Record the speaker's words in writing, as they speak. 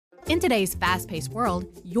In today's fast-paced world,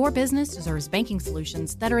 your business deserves banking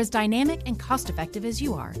solutions that are as dynamic and cost-effective as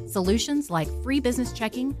you are. Solutions like free business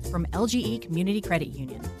checking from LGE Community Credit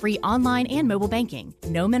Union, free online and mobile banking,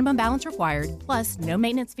 no minimum balance required, plus no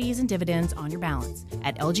maintenance fees and dividends on your balance.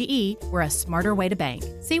 At LGE, we're a smarter way to bank.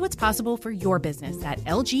 See what's possible for your business at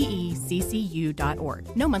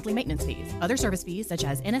lgeccu.org. No monthly maintenance fees. Other service fees such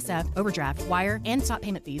as NSF, overdraft, wire, and stop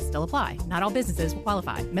payment fees still apply. Not all businesses will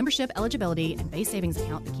qualify. Membership eligibility and base savings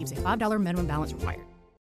account that keeps a $5 minimum balance required.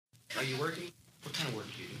 Are you working? What kind of work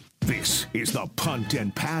do you do? This is the Punt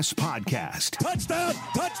and Pass Podcast. Touchdown,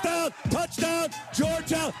 touchdown, touchdown,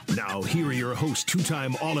 Georgia. Now, here are your hosts,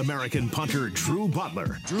 two-time All-American punter Drew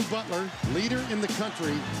Butler. Drew Butler, leader in the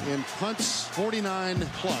country in punts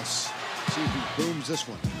 49+. See if he booms this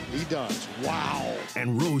one. He does. Wow.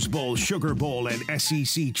 And Rose Bowl, Sugar Bowl, and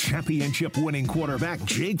SEC championship winning quarterback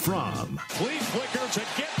Jake Fromm. Flea flicker to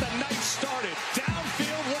get the night started.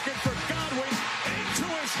 Downfield looking for Godwin. Into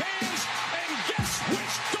his hands. And guess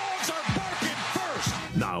which dogs are barking first?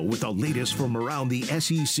 Now, with the latest from around the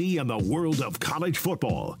SEC and the world of college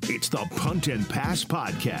football, it's the Punt and Pass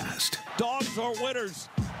Podcast. Dogs are winners.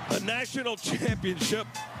 A national championship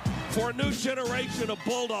for a new generation of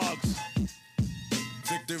Bulldogs.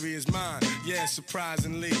 Victory is mine, yeah,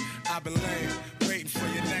 surprisingly. I've been lame, waiting for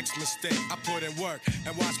your next mistake. I put in work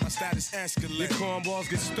and watch my status escalate. Your cornballs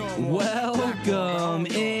get stormed. Welcome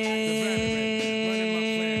in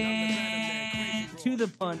to the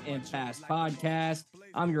Punt and Pass Podcast.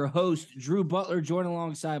 I'm your host, Drew Butler, joined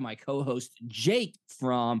alongside my co-host, Jake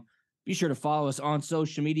Fromm. Be sure to follow us on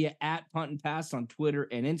social media at Punt and Pass on Twitter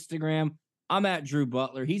and Instagram. I'm at Drew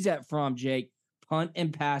Butler. He's at From Jake.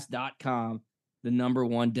 puntandpass.com, the number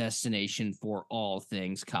one destination for all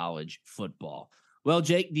things college football. Well,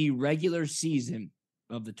 Jake, the regular season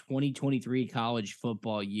of the 2023 college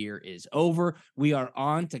football year is over. We are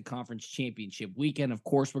on to conference championship weekend. Of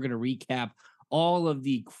course, we're going to recap all of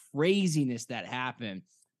the craziness that happened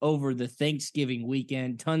over the Thanksgiving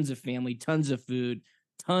weekend. Tons of family, tons of food,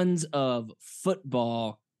 tons of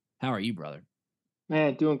football. How are you, brother?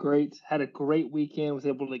 Man, doing great. Had a great weekend. Was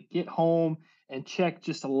able to get home and check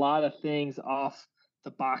just a lot of things off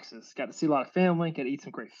the boxes. Got to see a lot of family. Got to eat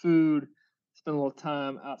some great food. Spend a little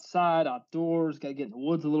time outside, outdoors. Got to get in the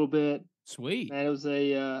woods a little bit. Sweet. Man, it was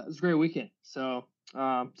a great weekend. So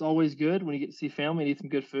it's always good when you get to see family and eat some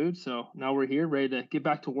good food. So now we're here, ready to get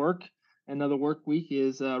back to work. Another work week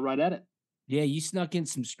is right at it. Yeah, you snuck in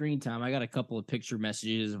some screen time. I got a couple of picture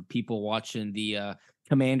messages of people watching the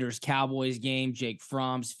Commanders-Cowboys game. Jake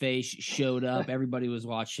Fromm's face showed up. Everybody was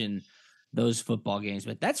watching those football games.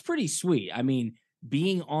 But that's pretty sweet. I mean,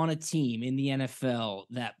 being on a team in the NFL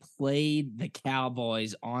that played the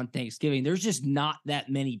Cowboys on Thanksgiving, there's just not that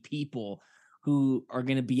many people who are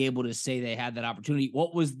going to be able to say they had that opportunity.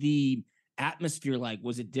 What was the atmosphere like?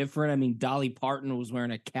 Was it different? I mean, Dolly Parton was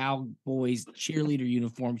wearing a Cowboys cheerleader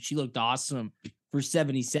uniform. She looked awesome for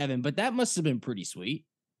 77, but that must have been pretty sweet.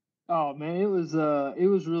 Oh man, it was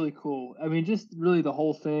really cool. I mean, just really the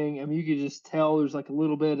whole thing. I mean, you could just tell there's like a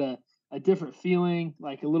little bit of a different feeling,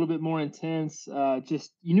 like a little bit more intense.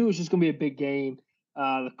 Just you knew it was just gonna be a big game.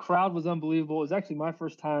 The crowd was unbelievable. It was actually my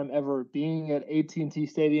first time ever being at AT&T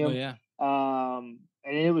Stadium. Oh yeah.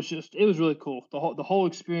 And it was really cool. The whole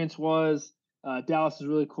experience was Dallas is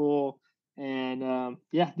really cool. And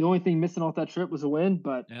the only thing missing off that trip was a win.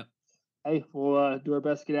 But hey, we'll do our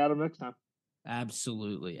best to get out of them next time.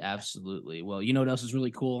 Absolutely. Absolutely. Well, you know what else is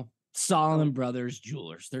really cool? Solomon Brothers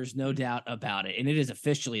Jewelers. There's no doubt about it. And it is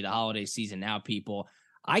officially the holiday season now, people.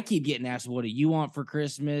 I keep getting asked, what do you want for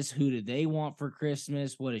Christmas? Who do they want for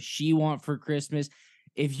Christmas? What does she want for Christmas?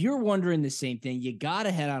 If you're wondering the same thing, you got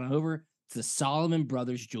to head on over to Solomon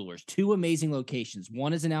Brothers Jewelers. Two amazing locations.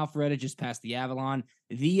 One is in Alpharetta, just past the Avalon.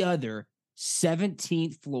 The other,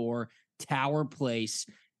 17th floor, Tower Place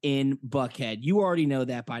in Buckhead. You already know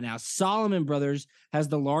that by now. Solomon Brothers has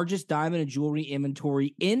the largest diamond and jewelry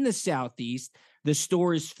inventory in the Southeast. The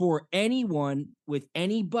store is for anyone with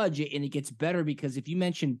any budget, and it gets better because if you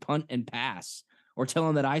mention Punt and Pass or tell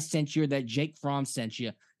them that I sent you or that Jake Fromm sent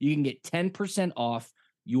you, you can get 10% off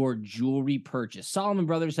your jewelry purchase. Solomon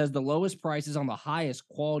Brothers has the lowest prices on the highest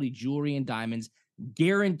quality jewelry and diamonds,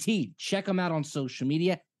 guaranteed. Check them out on social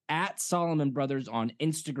media at Solomon Brothers on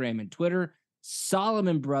Instagram and Twitter.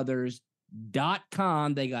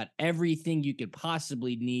 SolomonBrothers.com. They got everything you could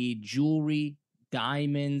possibly need: jewelry,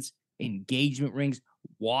 diamonds, engagement rings,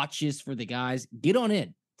 watches for the guys. Get on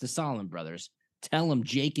in to Solomon Brothers. Tell them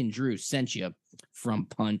Jake and Drew sent you from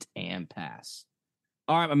Punt and Pass.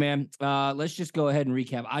 All right, my man. Let's just go ahead and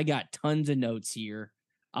recap. I got tons of notes here.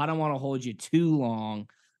 I don't want to hold you too long.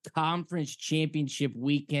 conference championship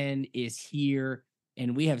weekend is here,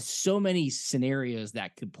 and we have so many scenarios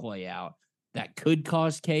that could play out that could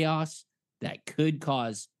cause chaos, that could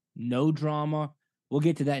cause no drama. We'll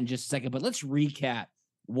get to that in just a second, but let's recap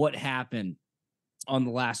what happened on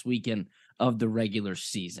the last weekend of the regular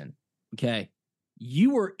season. Okay.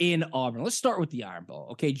 You were in Auburn. Let's start with the Iron Bowl.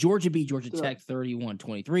 Okay. Georgia beat Georgia Tech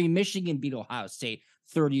 31-23. Michigan beat Ohio State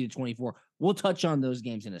 30-24. We'll touch on those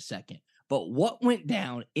games in a second. But what went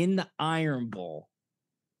down in the Iron Bowl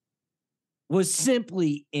was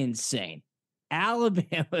simply insane.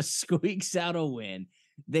 Alabama squeaks out a win.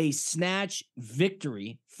 They snatch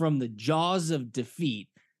victory from the jaws of defeat.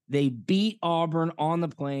 They beat Auburn on the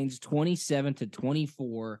Plains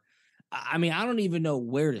 27-24. I mean, I don't even know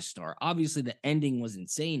where to start. Obviously, the ending was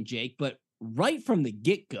insane, Jake, but right from the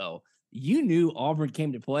get-go, you knew Auburn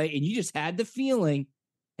came to play, and you just had the feeling,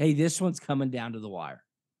 hey, this one's coming down to the wire.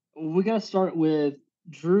 We got to start with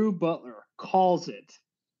Drew Butler calls it.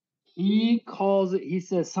 He calls it. He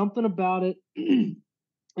says something about it.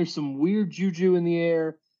 There's some weird juju in the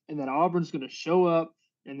air, and that Auburn's going to show up,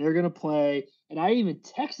 and they're going to play. And I even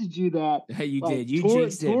texted you that. You did. You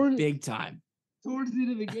jinxed it big time. Towards the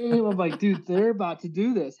end of the game, I'm like, dude, they're about to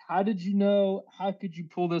do this. How did you know? How could you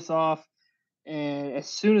pull this off? And as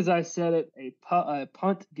soon as I said it, a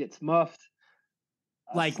punt gets muffed.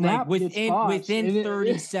 Like within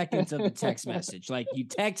 30 seconds of the text message. Like, you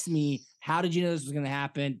text me, how did you know this was going to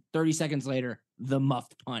happen? 30 seconds later, the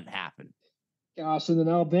muffed punt happened. Gosh, and then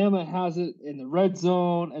Alabama has it in the red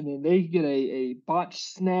zone, and then they get a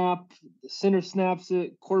botched snap. The center snaps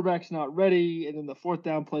it, quarterback's not ready, and then the fourth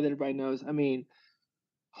down play that everybody knows. I mean,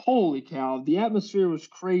 holy cow, the atmosphere was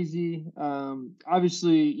crazy.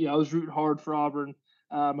 Obviously, I was rooting hard for Auburn,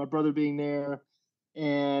 my brother being there,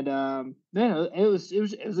 and man, it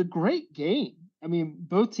was a great game. I mean,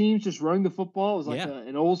 both teams just running the football. It was like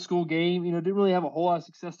an old school game. Didn't really have a whole lot of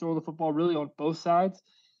success throwing the football really on both sides.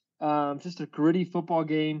 Just a gritty football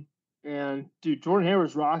game, and dude, Jordan Hare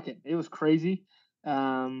was rocking. It was crazy.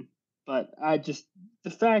 But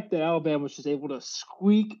the fact that Alabama was just able to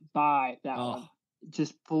squeak by that one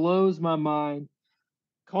just blows my mind.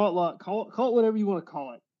 Call it luck, call it whatever you want to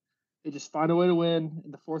call it. They just find a way to win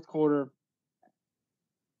in the fourth quarter.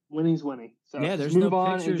 Winning's winning. So there's move no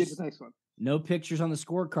on pictures. And get to the next one. No pictures on the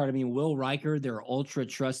scorecard. I mean, Will Riker, their ultra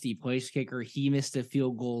trusty place kicker, he missed a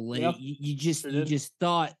field goal late. Yep. You just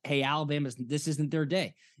thought, hey, this isn't their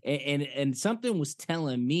day. And something was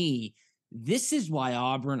telling me this is why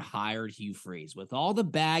Auburn hired Hugh Freeze. With all the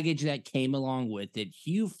baggage that came along with it,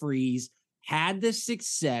 Hugh Freeze had the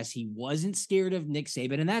success. He wasn't scared of Nick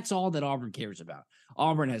Saban, and that's all that Auburn cares about.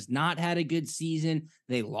 Auburn has not had a good season.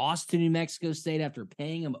 They lost to New Mexico State after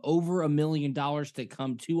paying them over $1 million to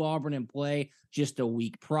come to Auburn and play just a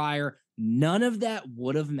week prior. None of that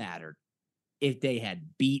would have mattered if they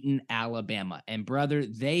had beaten Alabama. And, brother,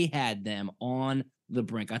 they had them on the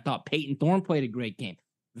brink. I thought Peyton Thorne played a great game.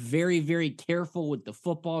 Very, very careful with the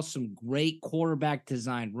football. Some great quarterback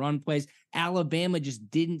designed run plays. Alabama just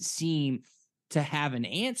didn't seem to have an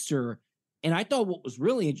answer. And I thought what was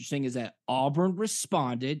really interesting is that Auburn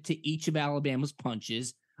responded to each of Alabama's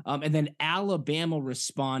punches. And then Alabama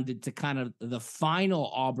responded to kind of the final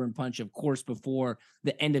Auburn punch, of course, before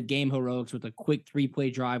the end of game heroics with a quick 3-play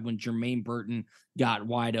drive when Jermaine Burton got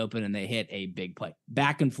wide open and they hit a big play.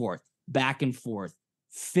 Back and forth,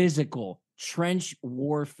 physical, trench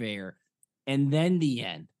warfare, and then the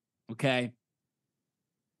end. Okay.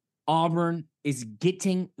 Auburn is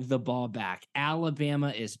getting the ball back. Alabama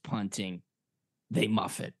is punting. They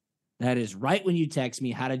muff it. That is right when you text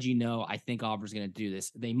me, how did you know? I think Auburn's going to do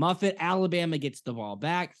this. They muff it. Alabama gets the ball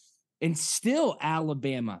back, and still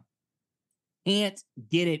Alabama can't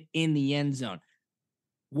get it in the end zone.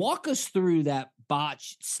 Walk us through that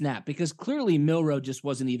botched snap, because clearly Milroe just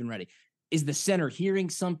wasn't even ready. Is the center hearing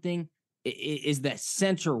something? Is the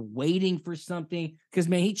center waiting for something? Because,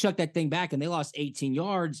 man, he chucked that thing back and they lost 18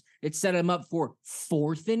 yards. It set him up for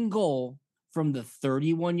 4th and goal from the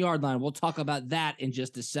 31-yard line. We'll talk about that in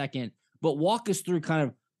just a second. But walk us through kind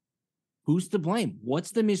of who's to blame.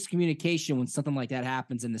 What's the miscommunication when something like that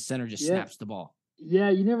happens and the center just snaps the ball?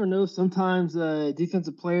 Yeah, you never know. Sometimes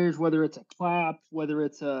defensive players, whether it's a clap, whether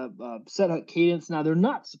it's a set up cadence, now they're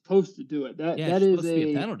not supposed to do it. That is supposed to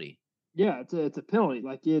be a penalty. Yeah, it's a penalty.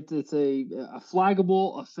 Like it's a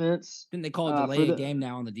flaggable offense. Didn't they call it delay a game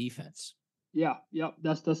now on the defense? Yeah, yep.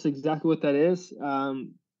 That's exactly what that is.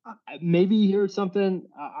 Maybe he heard something.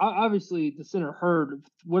 Obviously, the center heard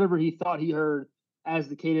whatever he thought he heard as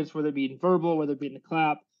the cadence, whether it be verbal, whether it be in the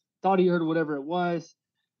clap. Thought he heard whatever it was.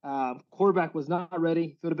 Quarterback was not ready.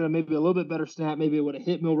 It would have been maybe a little bit better snap. Maybe it would have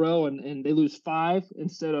hit Milroe and they lose 5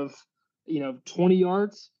 instead of 20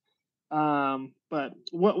 yards. But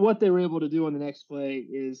what they were able to do on the next play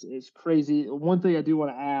is crazy. One thing I do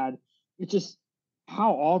want to add, it's just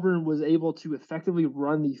how Auburn was able to effectively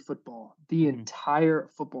run the football the entire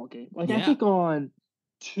football game. Like I think on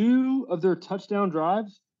 2 of their touchdown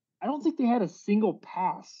drives, I don't think they had a single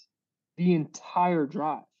pass the entire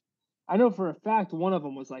drive. I know for a fact one of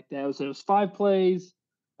them was like that. It was 5 plays,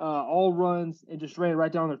 all runs, and just ran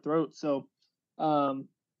right down their throat. So I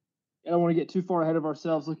don't want to get too far ahead of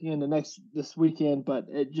ourselves looking into this weekend, but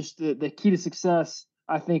the key to success,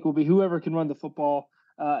 I think, will be whoever can run the football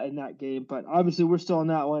in that game. But obviously, we're still on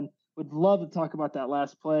that one. Would love to talk about that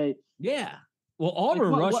last play. Yeah. Well,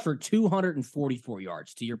 Auburn rushed for 244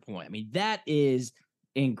 yards, to your point. I mean, that is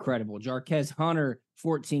incredible. Jarquez Hunter,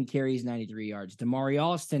 14 carries, 93 yards. Damari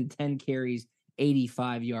Alston, 10 carries,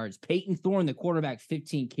 85 yards. Peyton Thorne, the quarterback,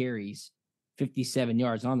 15 carries, 57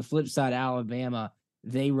 yards. On the flip side, Alabama,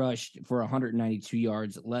 they rushed for 192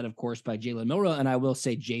 yards, led, of course, by Jalen Milroe. And I will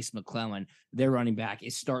say Jace McClellan, their running back,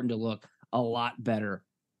 is starting to look a lot better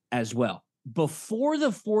as well. Before the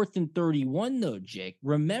 4th and 31, though, Jake,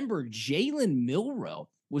 remember Jalen Milroe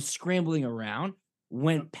was scrambling around,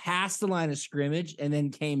 went past the line of scrimmage, and then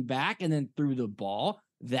came back and then threw the ball.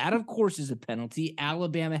 That, of course, is a penalty.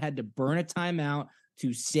 Alabama had to burn a timeout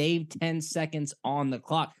to save 10 seconds on the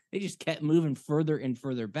clock. They just kept moving further and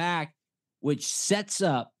further back, which sets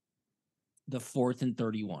up the 4th and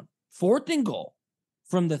 31. 4th and goal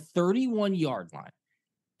from the 31-yard line,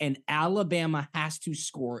 and Alabama has to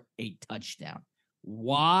score a touchdown.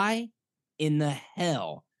 Why in the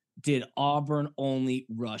hell did Auburn only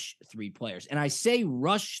rush 3 players? And I say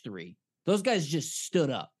rush 3. Those guys just stood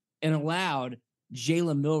up and allowed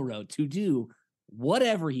Jalen Milroe to do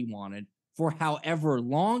whatever he wanted for however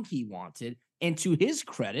long he wanted. And to his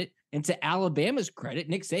credit, and to Alabama's credit,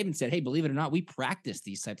 Nick Saban said, hey, believe it or not, we practice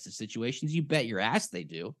these types of situations. You bet your ass they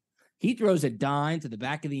do. He throws a dime to the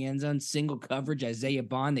back of the end zone, single coverage, Isaiah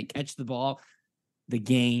Bond. They catch the ball. The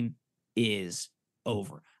game is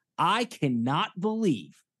over. I cannot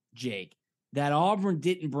believe, Jake, that Auburn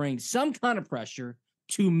didn't bring some kind of pressure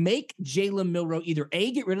to make Jalen Milroe either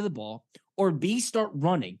A, get rid of the ball, or B, start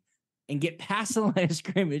running and get past the line of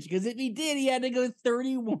scrimmage. Because if he did, he had to go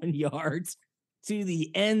 31 yards to the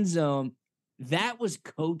end zone. That was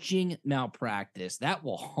coaching malpractice. That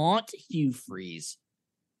will haunt Hugh Freeze.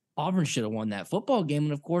 Auburn should have won that football game,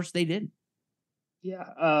 and of course they did.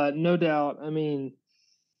 Yeah, no doubt. I mean,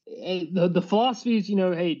 the philosophy is,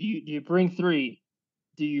 hey, do you bring 3?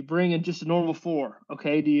 Do you bring in just a normal 4?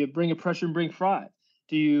 Okay. Do you bring a pressure and bring 5?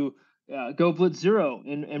 Do you go blitz 0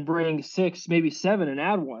 and bring 6, maybe 7 and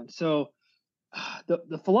add 1? So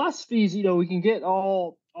the philosophy is, we can get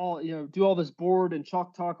all do all this board and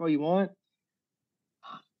chalk talk all you want.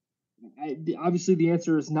 Obviously, the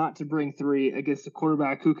answer is not to bring 3 against a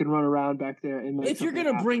quarterback who can run around back there. And if you're going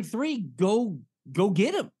to bring 3, go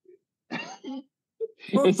get him.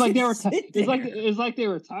 It's like they were. It's like they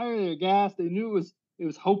were tired of their gas. They knew it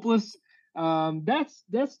was hopeless. That's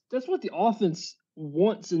what the offense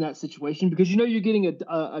wants in that situation, because you're getting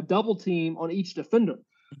a double team on each defender,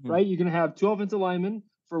 right? You're going to have 2 offensive linemen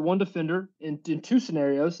for 1 defender in 2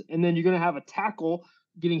 scenarios, and then you're going to have a tackle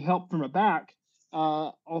getting help from a back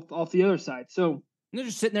off the other side. So they're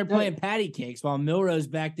just sitting there playing patty cakes while Milroe's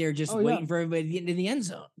back there just waiting for everybody to get into the end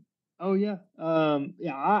zone. Oh yeah. I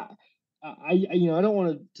don't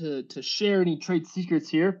want to share any trade secrets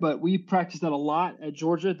here, but we practiced that a lot at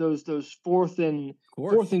Georgia. Those 4th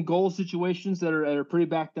and goal situations that are pretty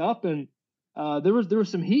backed up, and there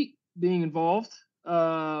was some heat being involved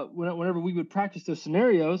whenever we would practice those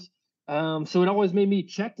scenarios. So it always made me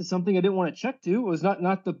check to something I didn't want to check to. It was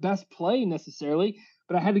not the best play necessarily,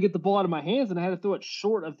 but I had to get the ball out of my hands and I had to throw it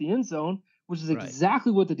short of the end zone, which is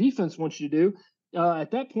exactly what the defense wants you to do.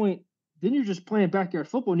 At that point, then you're just playing backyard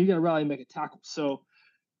football and you got to rally and make a tackle. So,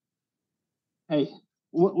 hey,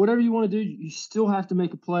 whatever you want to do, you still have to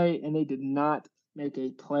make a play, and they did not make a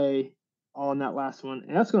play on that last one.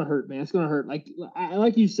 And that's going to hurt, man. It's going to hurt. Like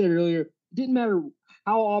you said earlier, it didn't matter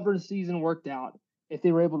how Auburn's season worked out. If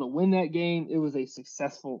they were able to win that game, it was a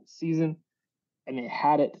successful season, and they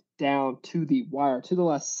had it down to the wire, to the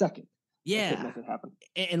last second. Yeah. Make it happen.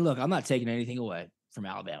 And look, I'm not taking anything away from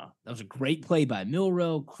Alabama. That was a great play by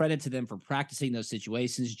Milroe. Credit to them for practicing those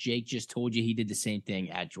situations. Jake just told you he did the same thing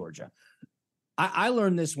at Georgia. I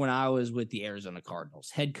learned this when I was with the Arizona Cardinals.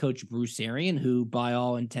 Head coach Bruce Arian, who by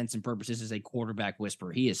all intents and purposes is a quarterback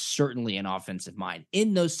whisperer. He is certainly an offensive mind.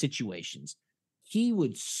 In those situations, he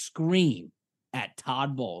would scream at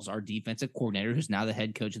Todd Bowles, our defensive coordinator, who's now the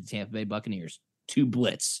head coach of the Tampa Bay Buccaneers, to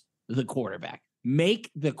blitz the quarterback. Make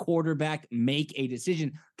the quarterback make a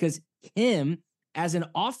decision, because him, as an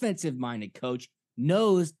offensive-minded coach,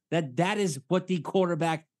 knows that that is what the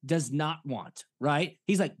quarterback does not want, right?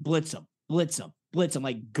 He's like, blitz him, blitz him, blitz him.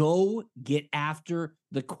 Like, go get after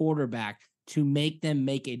the quarterback to make them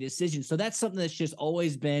make a decision. So that's something that's just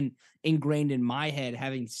always been ingrained in my head,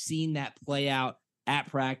 having seen that play out at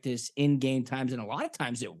practice in game times. And a lot of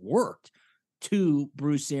times it worked, to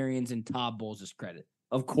Bruce Arians and Todd Bowles' credit.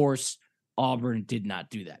 Of course, Auburn did not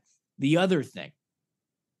do that. The other thing,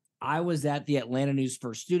 I was at the Atlanta News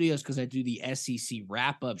First Studios because I do the SEC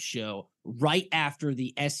wrap-up show right after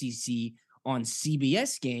the SEC on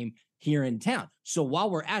CBS game here in town. So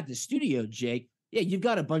while we're at the studio, Jake, yeah, you've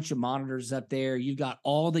got a bunch of monitors up there. You've got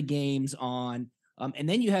all the games on. And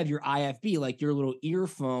then you have your IFB, like your little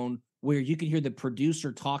earphone, where you can hear the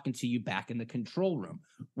producer talking to you back in the control room.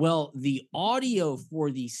 Well, the audio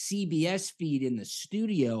for the CBS feed in the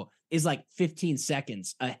studio is like 15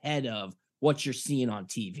 seconds ahead of what you're seeing on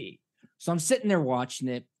TV. So I'm sitting there watching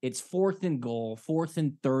it. It's 4th and goal, 4th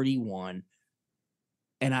and 31.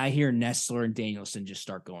 And I hear Nestler and Danielson just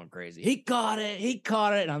start going crazy. He caught it. He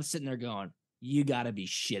caught it. And I'm sitting there going, you got to be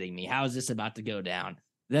shitting me. How is this about to go down?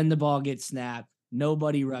 Then the ball gets snapped.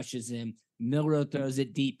 Nobody rushes him. Milroe throws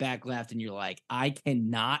it deep back left. And you're like, I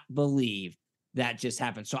cannot believe that just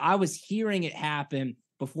happened. So I was hearing it happen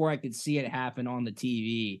before I could see it happen on the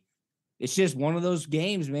TV. It's just one of those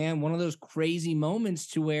games, man. One of those crazy moments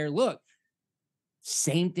to where, look,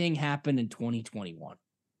 same thing happened in 2021.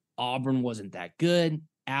 Auburn wasn't that good.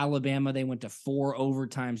 Alabama, they went to 4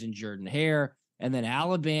 overtimes in Jordan-Hare. And then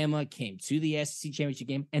Alabama came to the SEC championship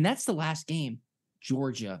game. And that's the last game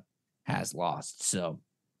Georgia has lost. So,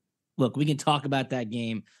 look, we can talk about that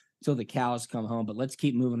game till the cows come home, but let's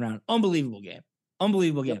keep moving around. Unbelievable game.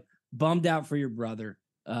 Unbelievable game. Bummed out for your brother.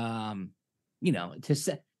 I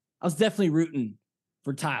was definitely rooting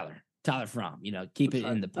for Tyler Fromm, keep it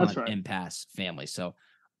in the punt and pass family. So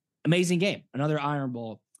amazing game. Another Iron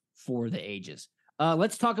Bowl for the ages.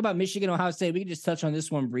 Let's talk about Michigan, Ohio State. We can just touch on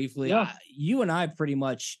this one briefly. Yeah. You and I pretty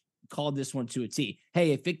much called this one to a T.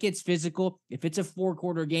 Hey, if it gets physical, if it's a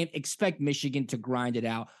 4-quarter game, expect Michigan to grind it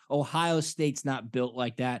out. Ohio State's not built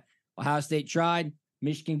like that. Ohio State tried.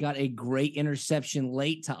 Michigan got a great interception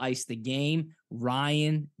late to ice the game.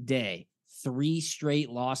 Ryan Day, 3 straight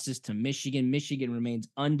losses to Michigan. Michigan remains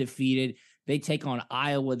undefeated. They take on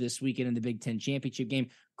Iowa this weekend in the Big Ten championship game.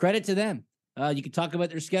 Credit to them. You can talk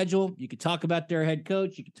about their schedule. You can talk about their head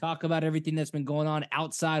coach. You can talk about everything that's been going on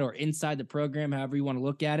outside or inside the program, however you want to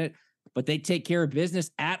look at it. But they take care of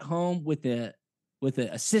business at home with the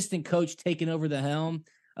assistant coach taking over the helm.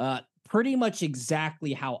 Pretty much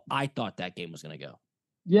exactly how I thought that game was going to go.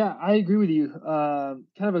 Yeah, I agree with you. Kind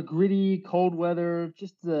of a gritty, cold weather,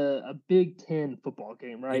 just a Big Ten football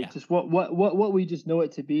game, right? Yeah. Just what we just know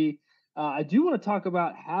it to be. I do want to talk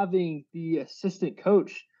about having the assistant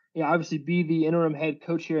coach, obviously be the interim head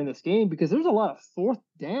coach here in this game, because there's a lot of 4th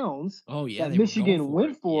downs that Michigan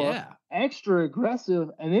went for, extra aggressive,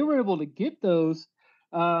 and they were able to get those.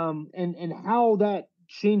 And how that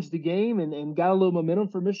changed the game and got a little momentum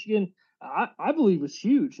for Michigan, I believe was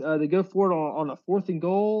huge. They go for it on a 4th and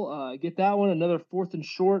goal, get that one, another 4th and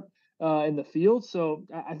short in the field. So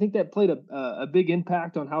I think that played a big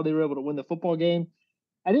impact on how they were able to win the football game.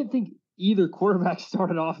 I didn't think either quarterback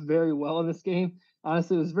started off very well in this game.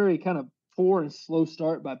 Honestly, it was very kind of poor and slow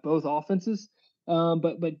start by both offenses,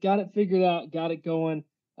 but got it figured out, got it going.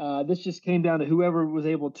 This just came down to whoever was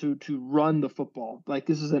able to run the football. Like,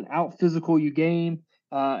 this is an out physical you game.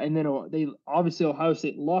 And then Ohio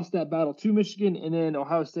State lost that battle to Michigan, and then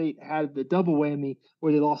Ohio State had the double whammy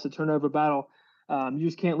where they lost the turnover battle. You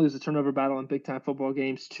just can't lose a turnover battle in big time football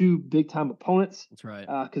games to big time opponents. That's right.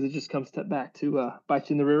 Because it just comes back to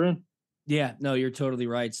bite you in the rear end. Yeah, no, you're totally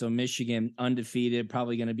right. So Michigan undefeated,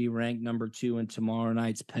 probably going to be ranked number 2 in tomorrow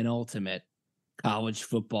night's penultimate college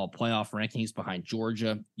football playoff rankings behind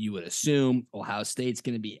Georgia. You would assume Ohio State's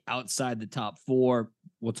going to be outside the top 4.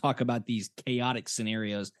 We'll talk about these chaotic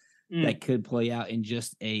scenarios that could play out in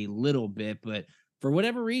just a little bit. But for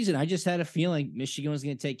whatever reason, I just had a feeling Michigan was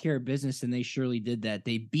going to take care of business, and they surely did that.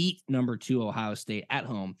 They beat number 2 Ohio State at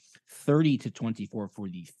home 30-24 for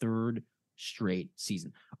the 3rd straight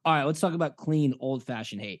season. All right, let's talk about clean,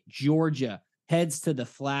 old-fashioned hate. Georgia heads to the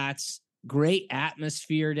Flats. Great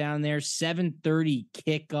atmosphere down there. 7:30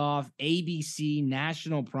 kickoff, ABC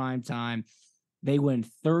national primetime. They win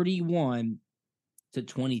 31-23.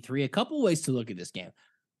 A couple ways to look at this game.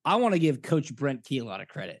 I want to give Coach Brent Key a lot of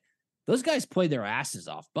credit. those guys played their asses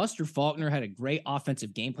off. Buster Faulkner had a great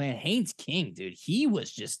offensive game plan. Haynes King, dude, he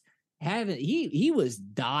was just he was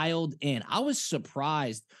dialed in. I was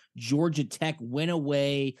surprised Georgia Tech went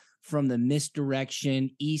away from the misdirection,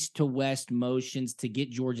 east to west motions to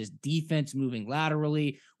get Georgia's defense moving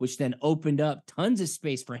laterally, which then opened up tons of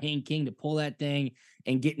space for Haynes King to pull that thing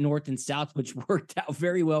and get north and south, which worked out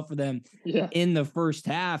very well for them in the first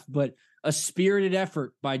half. But a spirited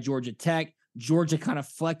effort by Georgia Tech. Georgia kind of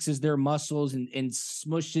flexes their muscles and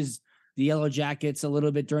smushes the Yellow Jackets a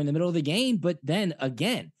little bit during the middle of the game. But then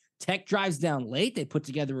again, Tech drives down late. They put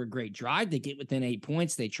together a great drive. They get within 8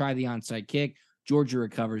 points. They try the onside kick. Georgia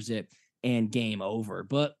recovers it and game over.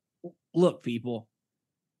 But look, people,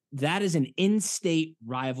 that is an in-state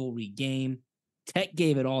rivalry game. Tech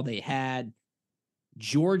gave it all they had.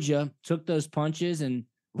 Georgia took those punches and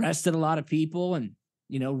rested a lot of people and,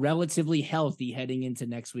 relatively healthy heading into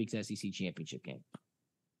next week's SEC championship game.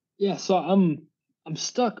 Yeah, so I'm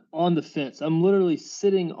stuck on the fence. I'm literally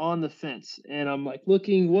sitting on the fence, and I'm like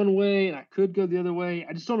looking one way, and I could go the other way.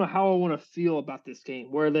 I just don't know how I want to feel about this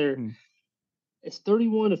game. It's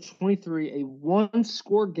 31-23, a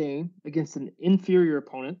one-score game against an inferior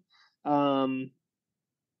opponent. Whereas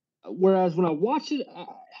when I watch it,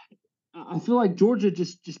 I feel like Georgia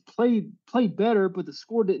just played better, but the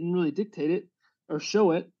score didn't really dictate it or show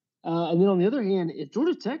it. And then on the other hand, if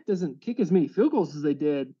Georgia Tech doesn't kick as many field goals as they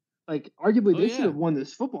did, like arguably they should have won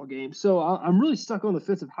this football game. So I'm really stuck on the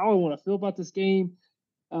fence of how I want to feel about this game.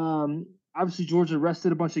 Obviously, Georgia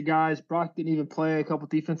rested a bunch of guys. Brock didn't even play a couple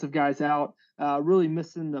defensive guys out. Really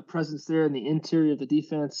missing the presence there in the interior of the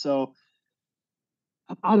defense. So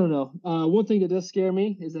I don't know. One thing that does scare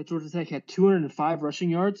me is that Georgia Tech had 205 rushing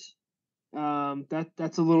yards.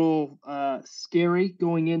 That's a little scary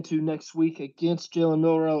going into next week against Jalen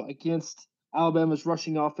Milroe, against Alabama's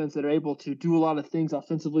rushing offense that are able to do a lot of things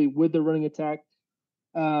offensively with the running attack.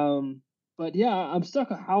 But yeah, I'm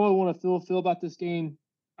stuck on how I want to feel about this game.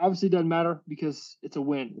 Obviously, it doesn't matter because it's a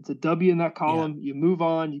win. It's a W in that column. Yeah. You move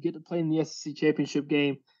on. You get to play in the SEC championship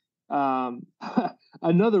game.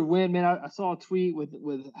 Another win, man. I saw a tweet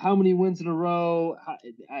with how many wins in a row.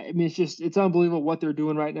 I mean, it's unbelievable what they're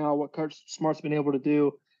doing right now, what Kurt Smart's been able to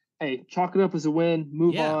do. Hey, chalk it up as a win.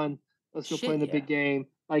 Move on. Let's go play in the big game.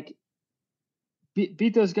 Like,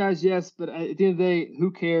 beat those guys, yes, but at the end of the day, who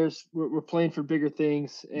cares? We're playing for bigger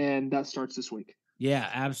things, and that starts this week. Yeah,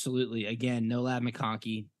 absolutely. Again, no Ladd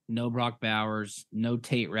McConkey, no Brock Bowers, no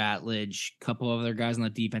Tate Ratledge. A couple of other guys on the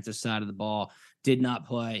defensive side of the ball did not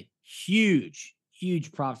play. Huge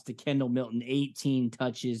props to Kendall Milton. 18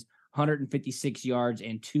 touches, 156 yards,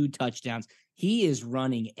 and 2 touchdowns. He is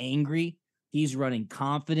running angry. He's running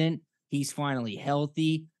confident. He's finally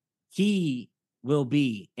healthy. He will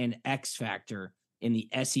be an X factor in the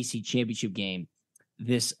SEC championship game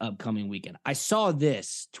this upcoming weekend. I saw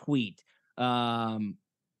this tweet from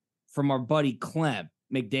our buddy Clem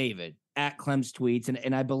McDavid at Clem's Tweets,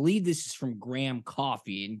 and I believe this is from Graham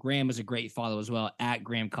Coffee, and Graham is a great follow as well, at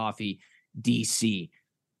Graham Coffee DC.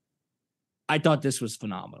 I thought this was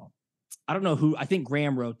phenomenal. I don't know who, I think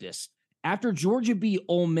Graham wrote this. After Georgia beat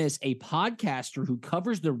Ole Miss, a podcaster who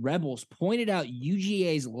covers the Rebels pointed out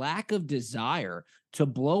UGA's lack of desire to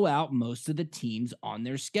blow out most of the teams on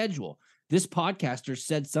their schedule. This podcaster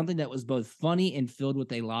said something that was both funny and filled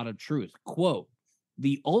with a lot of truth. Quote,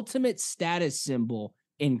 "The ultimate status symbol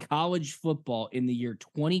in college football in the year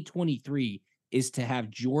 2023 is to have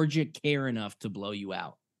Georgia care enough to blow you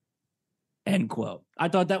out." End quote. I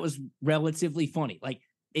thought that was relatively funny. Like,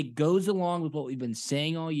 it goes along with what we've been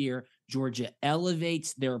saying all year. Georgia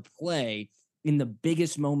elevates their play in the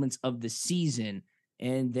biggest moments of the season,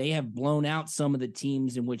 and they have blown out some of the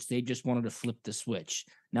teams in which they just wanted to flip the switch.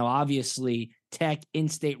 Now, obviously, Tech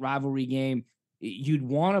in-state rivalry game, you'd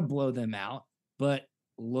want to blow them out, but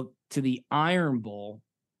look to the Iron Bowl.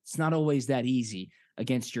 It's not always that easy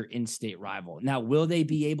against your in-state rival. Now, will they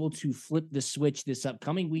be able to flip the switch this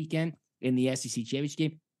upcoming weekend in the SEC championship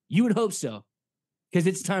game? You would hope so, because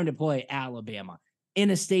it's time to play Alabama in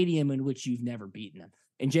a stadium in which you've never beaten them.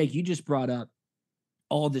 And Jake, you just brought up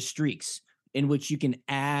all the streaks in which you can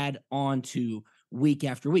add on to week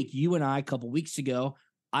after week. You and I, a couple weeks ago,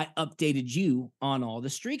 I updated you on all the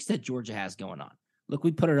streaks that Georgia has going on. Look,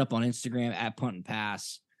 we put it up on Instagram at Punt and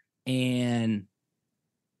Pass, and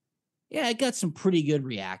yeah, it got some pretty good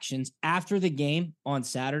reactions. After the game on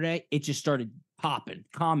Saturday, it just started popping.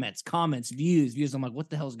 Comments, views. I'm like, what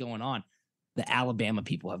the hell's going on? The Alabama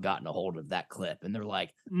people have gotten a hold of that clip, and they're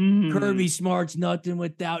like, Kirby Smart's nothing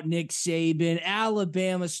without Nick Saban.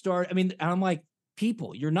 Alabama start. I mean, and I'm like,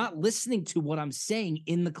 people, you're not listening to what I'm saying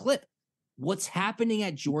in the clip. What's happening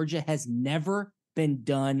at Georgia has never been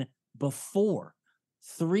done before.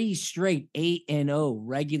 3 straight 8-0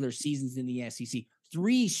 regular seasons in the SEC.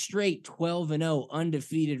 3 straight 12-0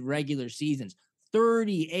 undefeated regular seasons.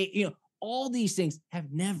 38, all these things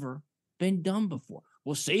have never been done before.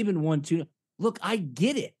 Well, Saban won 2. Look, I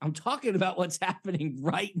get it. I'm talking about what's happening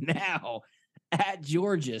right now at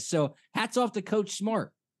Georgia. So hats off to Coach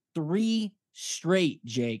Smart. 3 straight,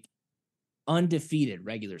 Jake, undefeated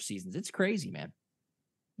regular seasons. It's crazy, man.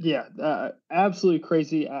 Yeah, absolutely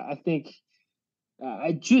crazy. I think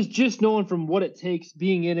I just knowing from what it takes,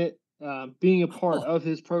 being in it, being a part of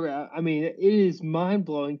his program. I mean, it is mind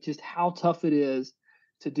blowing just how tough it is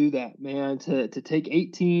to do that, man. To take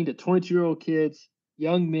 18 to 22-year-old kids,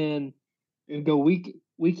 young men, and go week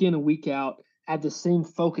in and week out, have the same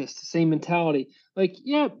focus, the same mentality. Like,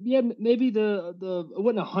 yeah, maybe the it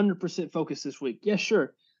wasn't 100% focused this week. Yeah,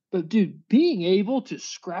 sure, but dude, being able to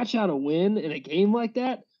scratch out a win in a game like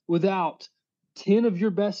that without 10 of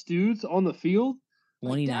your best dudes on the field.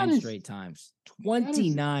 29 straight times.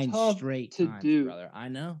 29 straight to times, do. brother. I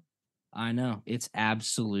know. It's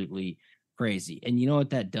absolutely crazy. And you know what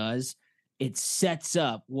that does? It sets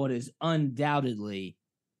up what is undoubtedly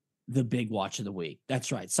the big watch of the week.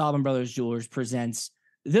 That's right. Solomon Brothers Jewelers presents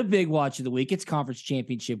the big watch of the week. It's conference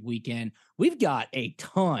championship weekend. We've got a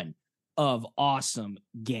ton of awesome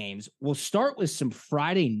games. We'll start with some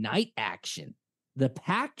Friday night action. The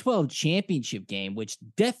Pac-12 championship game, which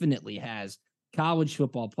definitely has college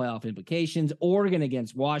football playoff implications. Oregon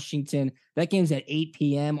against Washington. That game's at 8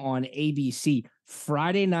 p.m. on ABC.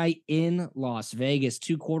 Friday night in Las Vegas.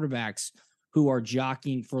 2 quarterbacks who are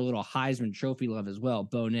jockeying for a little Heisman Trophy love as well.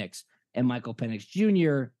 Bo Nix and Michael Penix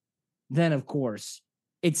Jr. Then, of course,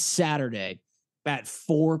 it's Saturday at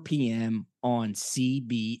 4 p.m. on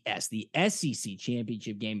CBS. The SEC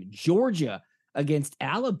championship game. Georgia against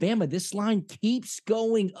Alabama. This line keeps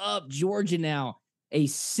going up. Georgia now a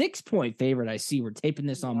 6-point favorite. I see we're taping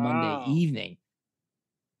this on Monday evening.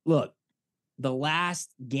 Look, the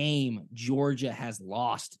last game Georgia has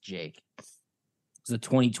lost, Jake, is the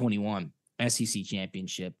 2021 SEC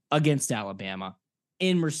championship against Alabama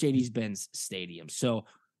in Mercedes-Benz Stadium. So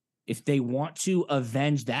if they want to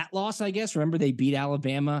avenge that loss, I guess, remember they beat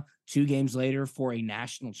Alabama 2 games later for a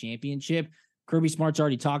national championship. Kirby Smart's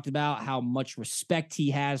already talked about how much respect he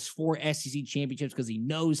has for SEC championships because he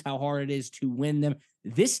knows how hard it is to win them.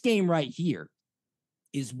 This game right here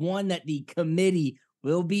is one that the committee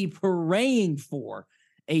will be praying for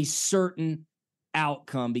a certain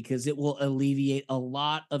outcome because it will alleviate a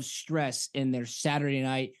lot of stress in their Saturday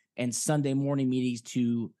night and Sunday morning meetings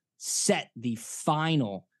to set the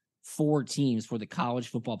final 4 teams for the college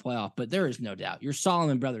football playoff. But there is no doubt your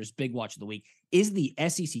Solomon Brothers big watch of the week is the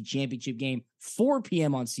SEC championship game, 4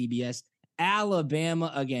 p.m. on CBS. Alabama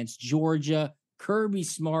against Georgia, Kirby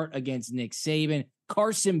Smart against Nick Saban,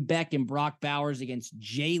 Carson Beck and Brock Bowers against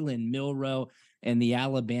Jalen Milroe and the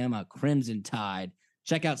Alabama Crimson Tide.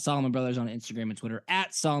 Check out Solomon Brothers on Instagram and Twitter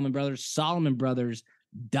at Solomon Brothers,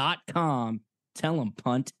 SolomonBrothers.com. Tell them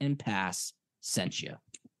Punt and Pass sent you.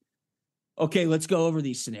 Okay, let's go over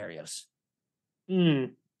these scenarios. Do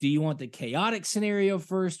you want the chaotic scenario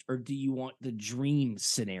first, or do you want the dream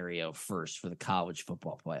scenario first for the college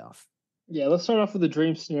football playoff? Yeah, let's start off with the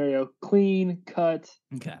dream scenario. Clean cut.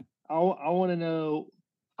 Okay. I want to know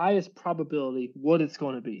highest probability what it's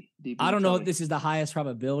going to be. DB, I don't know if this is the highest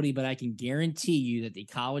probability, but I can guarantee you that the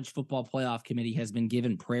college football playoff committee has been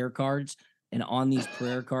given prayer cards. And on these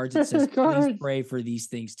prayer cards, it says, please pray for these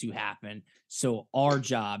things to happen. So our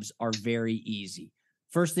jobs are very easy.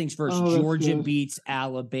 First things first, Georgia beats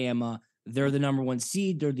Alabama. They're the number 1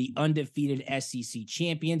 seed. They're the undefeated SEC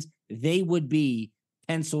champions. They would be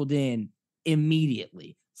penciled in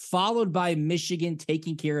immediately, followed by Michigan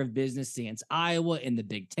taking care of business against Iowa in the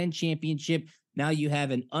Big Ten championship. Now you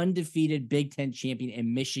have an undefeated Big Ten champion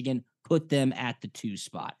in Michigan. Put them at the 2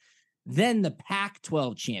 spot. Then the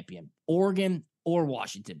Pac-12 champion, Oregon or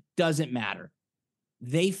Washington, doesn't matter.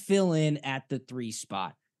 They fill in at the 3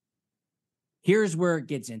 spot. Here's where it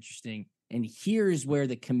gets interesting, and here's where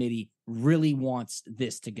the committee really wants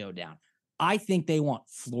this to go down. I think they want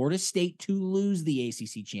Florida State to lose the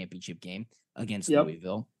ACC championship game against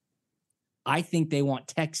Louisville. I think they want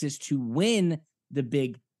Texas to win the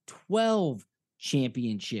Big 12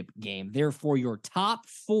 championship game. Therefore, your top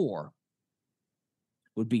 4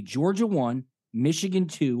 would be Georgia 1, Michigan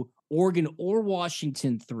 2, Oregon or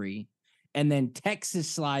Washington 3, and then Texas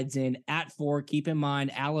slides in at 4. Keep in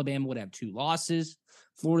mind, Alabama would have 2 losses.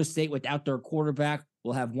 Florida State, without their quarterback,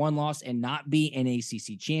 will have 1 loss and not be an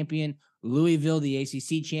ACC champion. Louisville, the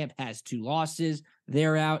ACC champ, has 2 losses.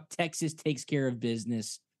 They're out. Texas takes care of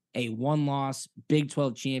business. A 1-loss Big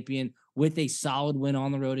 12 champion with a solid win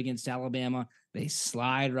on the road against Alabama. They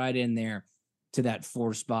slide right in there to that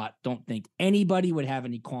 4 spot. Don't think anybody would have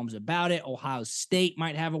any qualms about it. Ohio State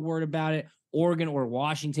might have a word about it. Oregon or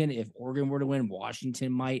Washington. If Oregon were to win,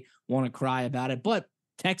 Washington might want to cry about it. But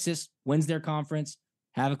Texas wins their conference,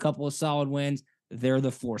 have a couple of solid wins. They're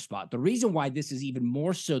the 4 spot. The reason why this is even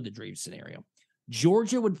more so the dream scenario,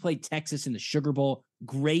 Georgia would play Texas in the Sugar Bowl.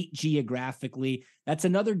 Great geographically. That's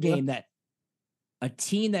another game that a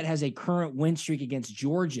team that has a current win streak against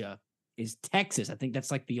Georgia is Texas. I think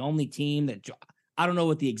that's like the only team that I don't know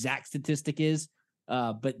what the exact statistic is,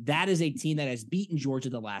 but that is a team that has beaten Georgia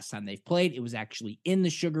the last time they've played. It was actually in the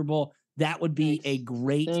Sugar Bowl. That would be a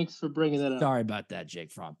great. Thanks for bringing that up. Sorry about that,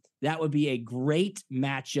 Jake Fromm. That would be a great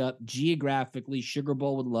matchup geographically. Sugar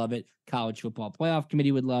Bowl would love it. College Football Playoff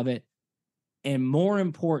Committee would love it. And more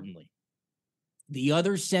importantly, the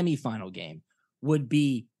other semifinal game would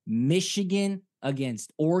be Michigan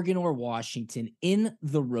against Oregon or Washington in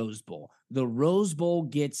the Rose Bowl. The Rose Bowl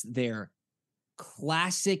gets their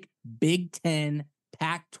classic Big Ten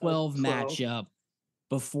Pac-12 matchup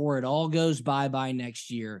before it all goes bye-bye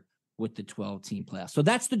next year with the 12-team playoff. So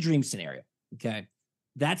that's the dream scenario, okay?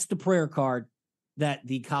 That's the prayer card that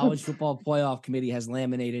the College Football Playoff Committee has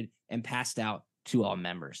laminated and passed out to all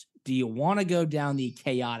members. Do you want to go down the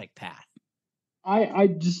chaotic path? I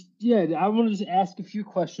want to just ask a few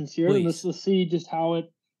questions here. And let's see just how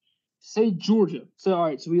it, say Georgia. So, all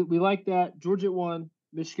right, so we like that. Georgia at 1,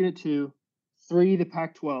 Michigan at 2, 3, the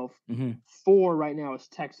Pac-12, 4 right now is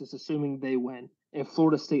Texas, assuming they win, and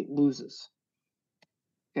Florida State loses.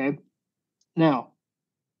 Okay. Now,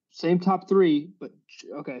 same top 3, but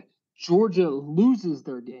okay. Georgia loses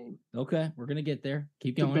their game. Okay, we're going to get there.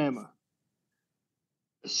 Keep going. Bama.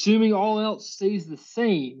 Assuming all else stays the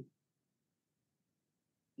same,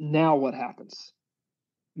 now what happens?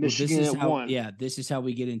 Michigan at 1. Yeah, this is how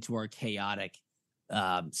we get into our chaotic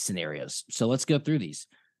scenarios. So let's go through these.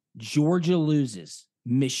 Georgia loses.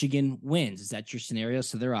 Michigan wins. Is that your scenario?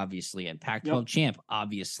 So they're obviously in. Pac-12 champ,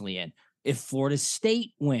 obviously in. If Florida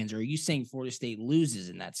State wins, or are you saying Florida State loses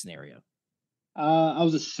in that scenario? I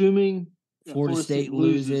was assuming Florida State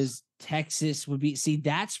loses. Texas would be. See,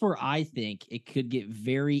 that's where I think it could get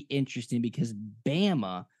very interesting because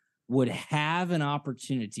Bama would have an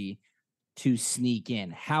opportunity to sneak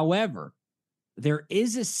in. However, there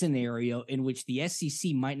is a scenario in which the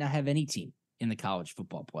SEC might not have any team in the college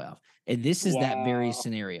football playoff. And this is that very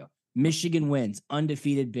scenario. Michigan wins,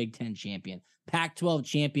 undefeated Big Ten champion. Pac-12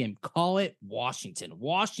 champion, call it Washington.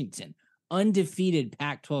 Washington, undefeated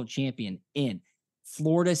Pac-12 champion in.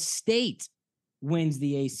 Florida State wins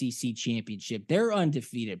the ACC championship. They're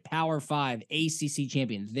undefeated. Power 5 ACC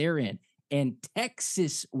champion. They're in. And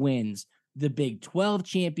Texas wins the Big 12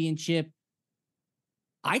 championship.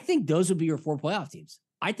 I think those would be your 4 playoff teams.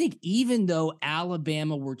 I think even though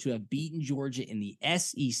Alabama were to have beaten Georgia in the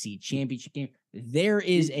SEC championship game, there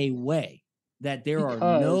is a way that there are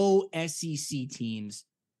no SEC teams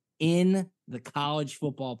in the college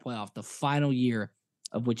football playoff, the final year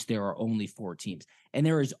of which there are only 4 teams. And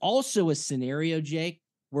there is also a scenario, Jake,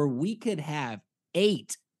 where we could have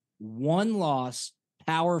 8 one-loss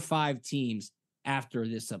Power 5 teams after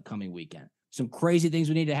this upcoming weekend. Some crazy things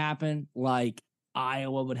would need to happen, like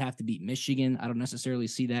Iowa would have to beat Michigan. I don't necessarily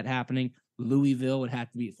see that happening. Louisville would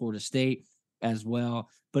have to beat Florida State as well.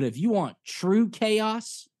 But if you want true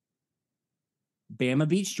chaos, Bama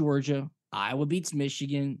beats Georgia, Iowa beats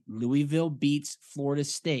Michigan, Louisville beats Florida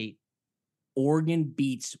State, Oregon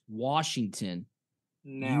beats Washington.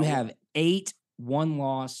 Now you have 8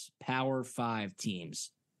 one-loss Power 5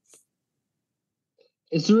 teams.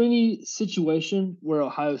 Is there any situation where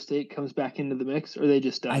Ohio State comes back into the mix, or are they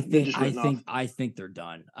just done? I think they're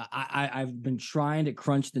done. I've been trying to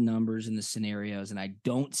crunch the numbers and the scenarios, and I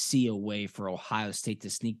don't see a way for Ohio State to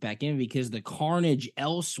sneak back in because the carnage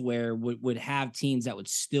elsewhere would have teams that would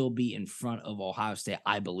still be in front of Ohio State,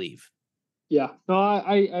 I believe. Yeah, no,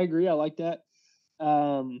 I agree. I like that.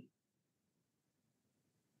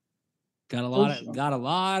 Got a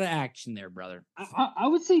lot of action there, brother. I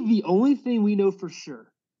would say the only thing we know for sure,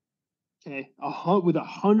 okay, with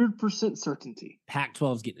 100% certainty,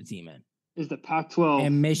 Pac-12's getting the team in, is the Pac-12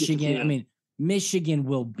 and Michigan. I mean, Michigan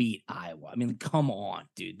will beat Iowa. I mean, come on,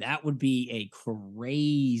 dude, that would be a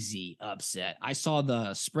crazy upset. I saw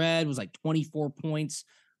the spread was like 24 points,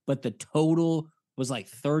 but the total was like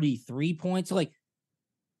 33 points. So like,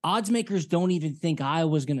 odds makers don't even think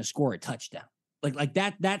Iowa's going to score a touchdown. Like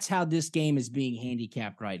that's how this game is being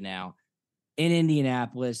handicapped right now in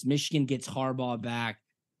Indianapolis. Michigan gets Harbaugh back.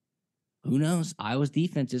 Who knows? Iowa's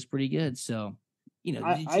defense is pretty good. So,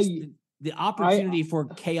 the opportunity for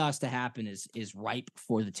chaos to happen is ripe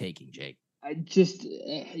for the taking, Jake.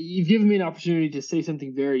 You've given me an opportunity to say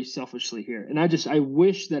something very selfishly here. And I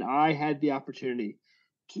wish that I had the opportunity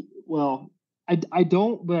to, well, I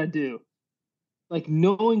don't, but I do. Like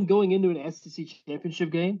knowing going into an SEC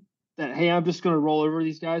championship game that, hey, I'm just going to roll over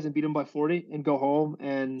these guys and beat them by 40 and go home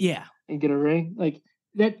and get a ring. Like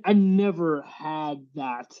that. I never had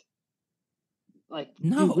that. Like,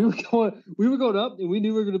 no, dude, we were going up and we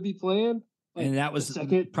knew we were going to be playing. Like, and that was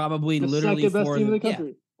probably the literally second best for team in the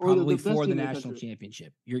country. Probably the for the national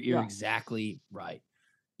championship. You're exactly right.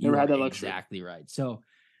 You had that luxury. Exactly right. So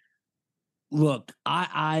look,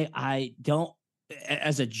 I don't,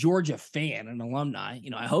 as a Georgia fan and alumni,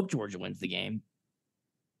 I hope Georgia wins the game.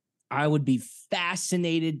 I would be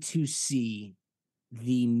fascinated to see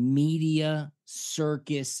the media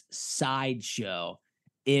circus sideshow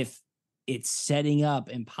if it's setting up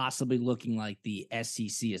and possibly looking like the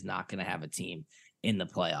SEC is not going to have a team in the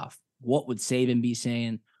playoff. What would Saban be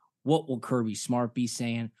saying? What will Kirby Smart be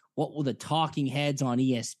saying? What will the talking heads on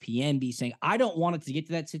ESPN be saying? I don't want it to get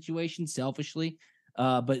to that situation selfishly,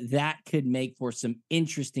 but that could make for some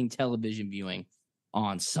interesting television viewing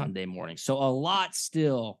on Sunday morning. So a lot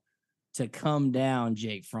still to come down,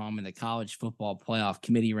 Jake Fromm, in the college football playoff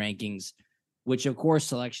committee rankings, which, of course,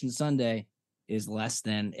 Selection Sunday is less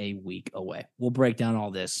than a week away. We'll break down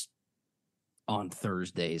all this on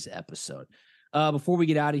Thursday's episode. Before we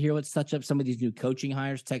get out of here, let's touch up some of these new coaching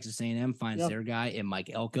hires. Texas A&M finds their guy in Mike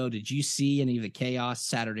Elko. Did you see any of the chaos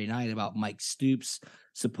Saturday night about Mike Stoops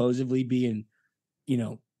supposedly being,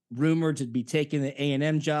 rumored to be taking the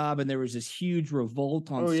A&M job? And there was this huge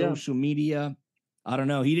revolt on social media. I don't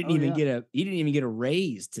know. He didn't even get a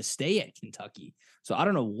raise to stay at Kentucky. So I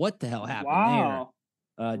don't know what the hell happened there.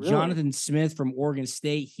 Really? Jonathan Smith from Oregon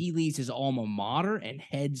State, he leaves his alma mater and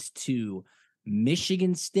heads to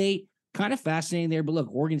Michigan State. Kind of fascinating there, but look,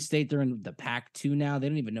 Oregon State, they're in the Pac-2 now. They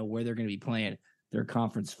don't even know where they're going to be playing their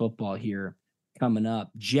conference football here coming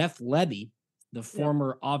up. Jeff Lebby, the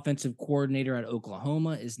former offensive coordinator at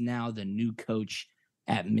Oklahoma, is now the new coach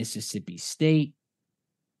at Mississippi State.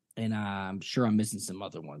 And I'm sure I'm missing some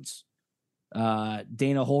other ones.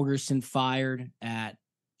 Dana Holgerson fired at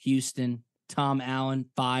Houston. Tom Allen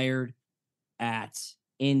fired at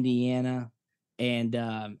Indiana. And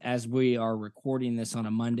as we are recording this on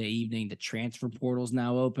a Monday evening, the transfer portal is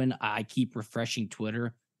now open. I keep refreshing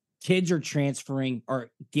Twitter. Kids are transferring or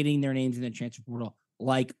getting their names in the transfer portal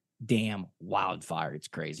like damn wildfire. It's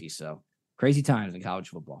crazy. So crazy times in college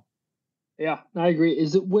football. Yeah, I agree.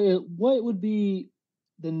 What would be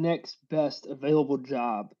the next best available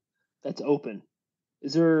job that's open?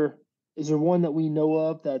 Is there one that we know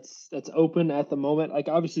of that's open at the moment? Like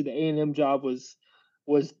obviously the A&M job was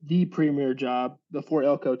the premier job before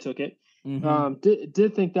Elko took it. Mm-hmm.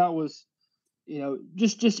 Did think that was,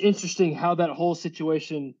 just interesting how that whole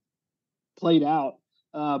situation played out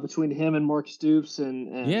between him and Mark Stoops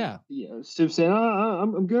and Stoops saying,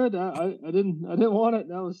 I'm good. I didn't want it.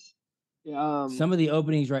 That was some of the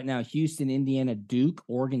openings right now: Houston, Indiana, Duke,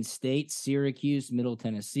 Oregon State, Syracuse, Middle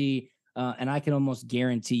Tennessee. And I can almost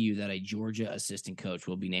guarantee you that a Georgia assistant coach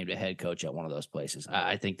will be named a head coach at one of those places.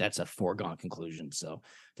 I think that's a foregone conclusion. So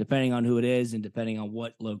depending on who it is and depending on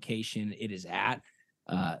what location it is at,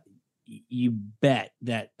 you bet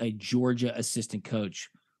that a Georgia assistant coach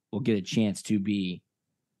will get a chance to be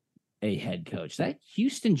a head coach. That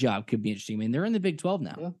Houston job could be interesting. I mean, they're in the Big 12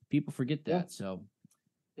 now. Yeah. People forget that. Yeah. So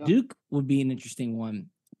Duke would be an interesting one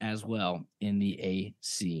as well in the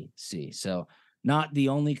ACC. So not the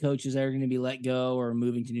only coaches that are going to be let go or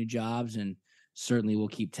moving to new jobs, and certainly we'll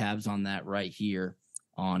keep tabs on that right here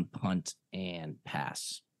on Punt and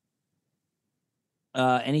Pass.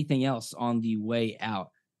 Anything else on the way out?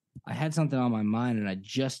 I had something on my mind and I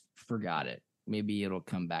just forgot it. Maybe it'll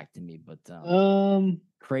come back to me, but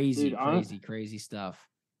crazy stuff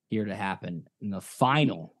here to happen in the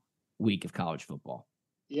final week of college football.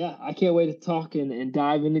 Yeah, I can't wait to talk and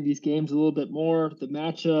dive into these games a little bit more, the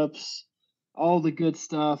matchups, all the good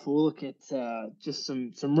stuff. We'll look at just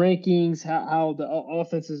some rankings, how the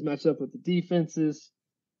offenses match up with the defenses,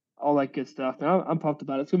 all that good stuff. And I'm pumped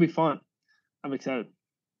about it. It's going to be fun. I'm excited.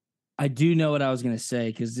 I do know what I was going to say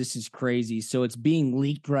because this is crazy. So it's being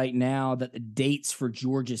leaked right now that the dates for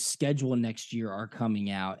Georgia's schedule next year are coming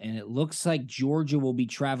out. And it looks like Georgia will be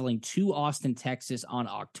traveling to Austin, Texas on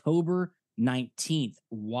October 19th.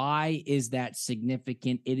 Why is that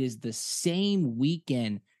significant? It is the same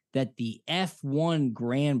weekend that the F1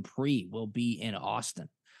 Grand Prix will be in Austin.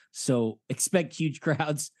 So expect huge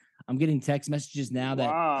crowds. I'm getting text messages now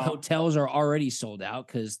that hotels are already sold out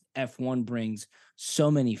because F1 brings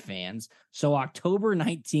so many fans. So October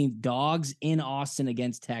 19th, Dogs in Austin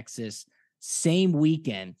against Texas, same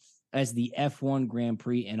weekend as the F1 Grand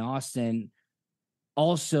Prix in Austin.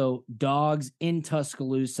 Also, Dogs in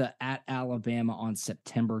Tuscaloosa at Alabama on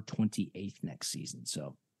September 28th next season.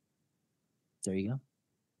 So there you go.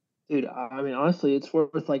 Dude, I mean, honestly, it's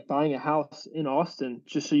worth like buying a house in Austin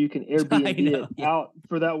just so you can Airbnb it out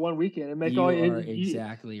for that one weekend and make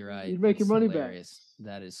exactly right. You'd make your money hilarious.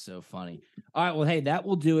 Back. That is so funny. All right, well, hey, that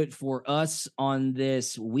will do it for us on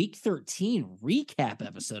this Week 13 recap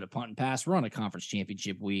episode of Punt and Pass. We're on a conference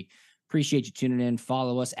championship week. Appreciate you tuning in.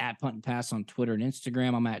 Follow us at Punt and Pass on Twitter and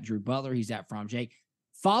Instagram. I'm at Drew Butler. He's at From Jake.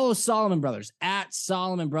 Follow Solomon Brothers at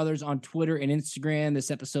Solomon Brothers on Twitter and Instagram.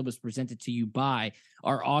 This episode was presented to you by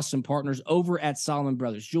our awesome partners over at Solomon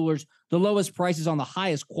Brothers Jewelers. The lowest prices on the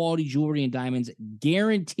highest quality jewelry and diamonds,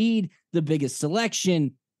 guaranteed the biggest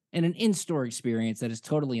selection, and an in-store experience that is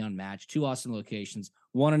totally unmatched. 2 awesome locations,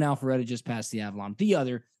 one in Alpharetta just past the Avalon, the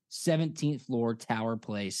other 17th floor Tower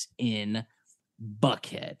Place in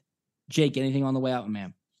Buckhead. Jake, anything on the way out,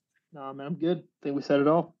 man? No, man, I'm good. I think we said it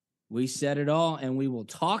all. We said it all, and we will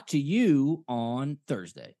talk to you on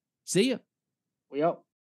Thursday. See ya. We out.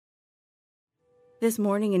 This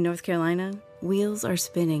morning in North Carolina, wheels are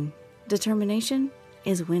spinning. Determination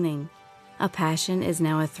is winning. A passion is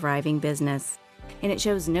now a thriving business, and it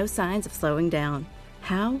shows no signs of slowing down.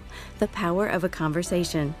 How? The power of a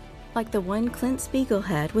conversation, like the one Clint Spiegel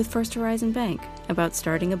had with First Horizon Bank about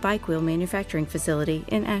starting a bike wheel manufacturing facility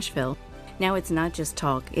in Asheville. Now it's not just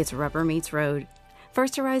talk, it's rubber meets road.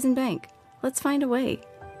 First Horizon Bank. Let's find a way.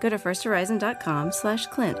 Go to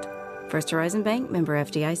firsthorizon.com/Clint. First Horizon Bank, member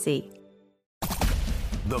FDIC.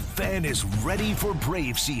 The Fan is ready for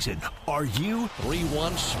Brave season. Are you?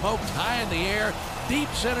 3-1 smoked high in the air, deep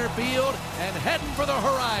center field, and heading for the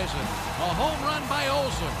horizon. A home run by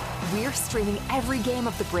Olsen. We're streaming every game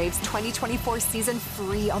of the Braves 2024 season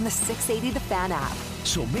free on the 680 The Fan app.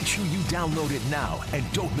 So make sure you download it now and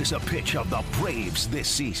don't miss a pitch of the Braves this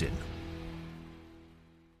season.